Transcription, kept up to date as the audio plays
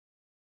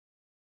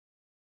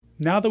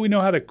Now that we know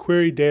how to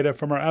query data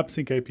from our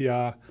AppSync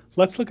API,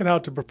 let's look at how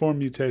to perform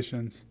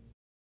mutations.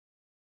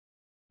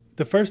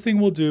 The first thing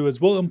we'll do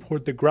is we'll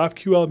import the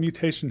GraphQL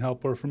mutation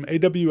helper from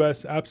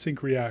AWS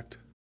AppSync React.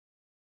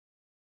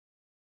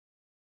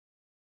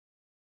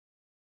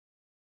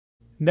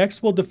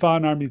 Next, we'll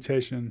define our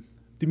mutation.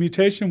 The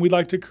mutation we'd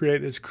like to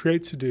create is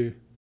createToDo.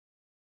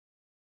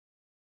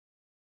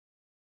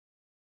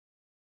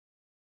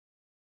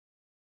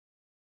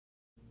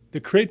 The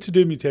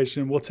createToDo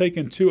mutation will take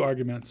in two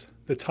arguments,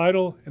 the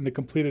title and the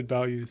completed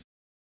values.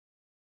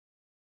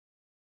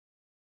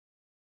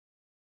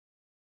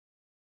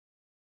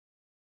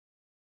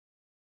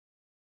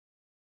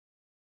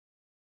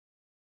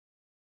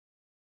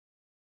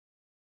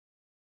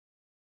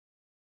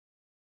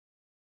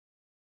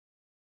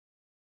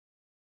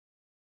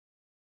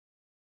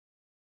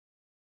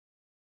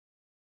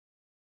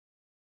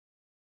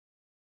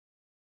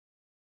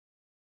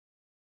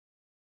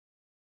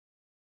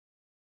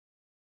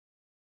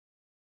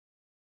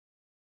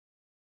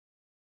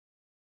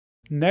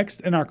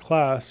 Next, in our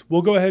class,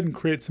 we'll go ahead and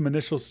create some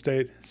initial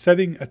state,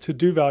 setting a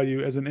to-do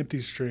value as an empty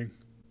string.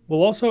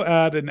 We'll also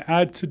add an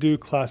addToDo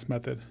class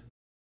method.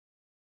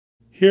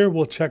 Here,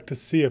 we'll check to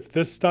see if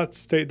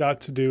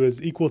this.state.todo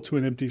is equal to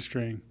an empty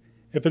string.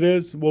 If it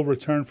is, we'll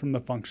return from the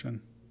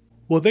function.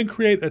 We'll then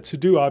create a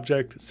to-do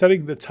object,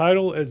 setting the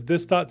title as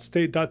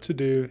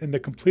this.state.todo and the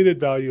completed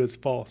value as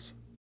false.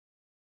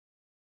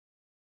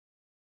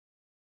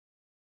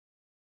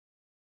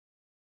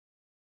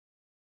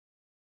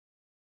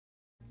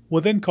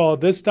 We'll then call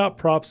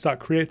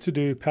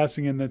this.props.createToDo,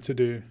 passing in the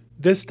to-do.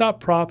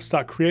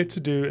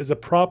 This.props.createToDo is a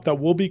prop that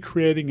we'll be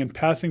creating and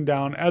passing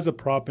down as a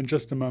prop in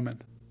just a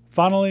moment.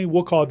 Finally,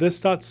 we'll call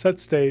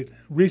this.setState,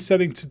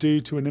 resetting to-do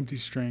to an empty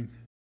string.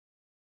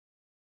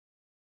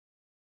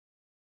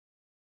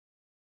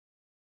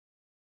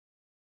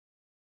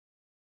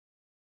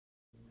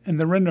 In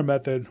the render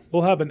method,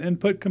 we'll have an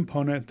input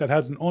component that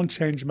has an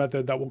onChange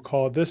method that we'll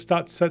call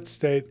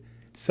this.setState,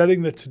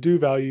 setting the to-do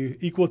value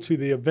equal to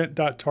the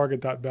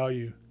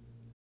event.target.value.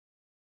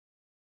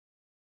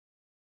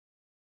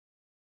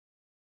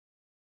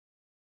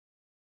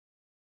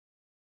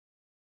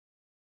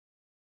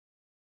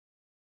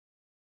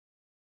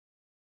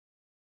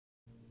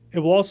 It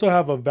will also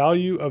have a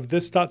value of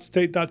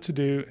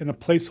this.state.todo and a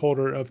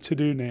placeholder of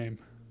to-do name.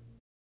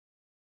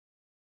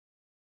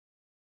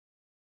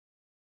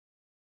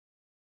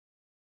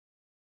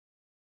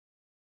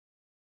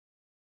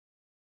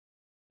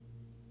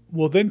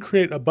 We'll then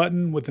create a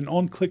button with an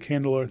onClick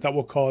handler that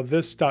we'll call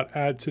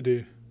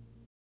this.addToDo.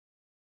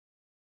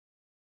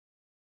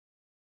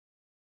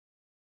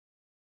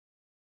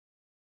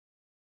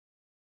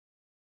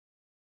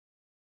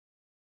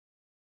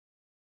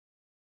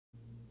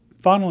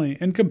 Finally,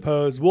 in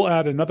Compose, we'll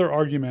add another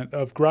argument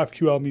of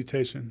GraphQL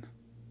mutation.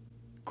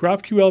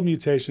 GraphQL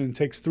mutation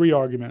takes three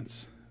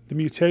arguments: the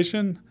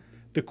mutation,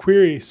 the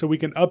query so we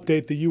can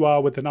update the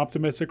UI with an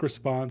optimistic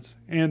response,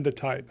 and the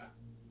type.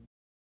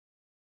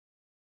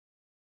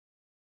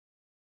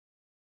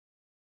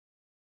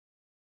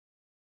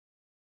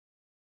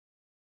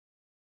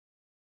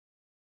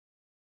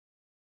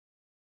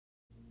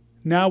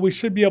 Now we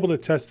should be able to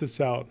test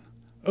this out.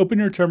 Open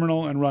your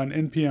terminal and run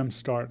npm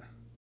start.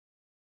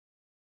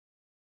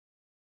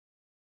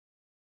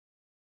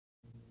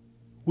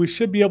 We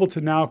should be able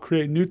to now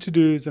create new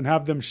to-dos and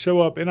have them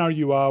show up in our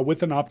UI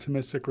with an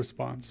optimistic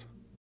response.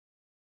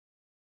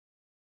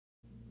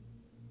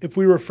 If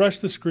we refresh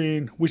the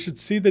screen, we should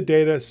see the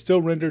data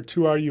still rendered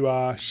to our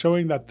UI,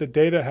 showing that the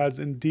data has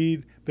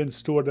indeed been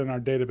stored in our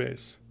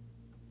database.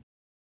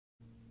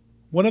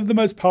 One of the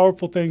most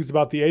powerful things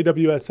about the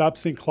AWS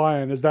AppSync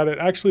client is that it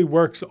actually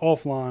works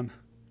offline.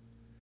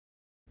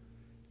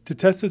 To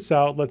test this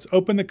out, let's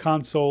open the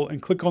console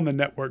and click on the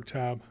Network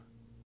tab.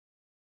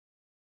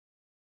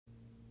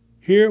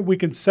 Here, we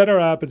can set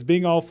our app as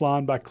being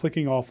offline by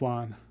clicking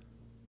offline.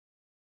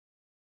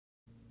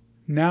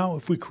 Now,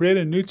 if we create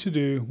a new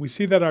to-do, we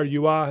see that our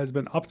UI has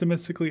been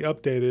optimistically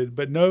updated,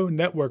 but no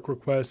network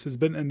request has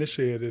been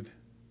initiated.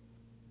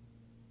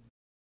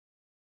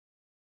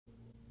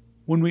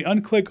 When we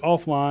unclick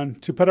offline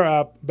to put our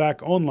app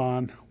back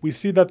online, we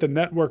see that the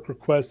network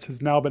request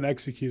has now been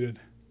executed.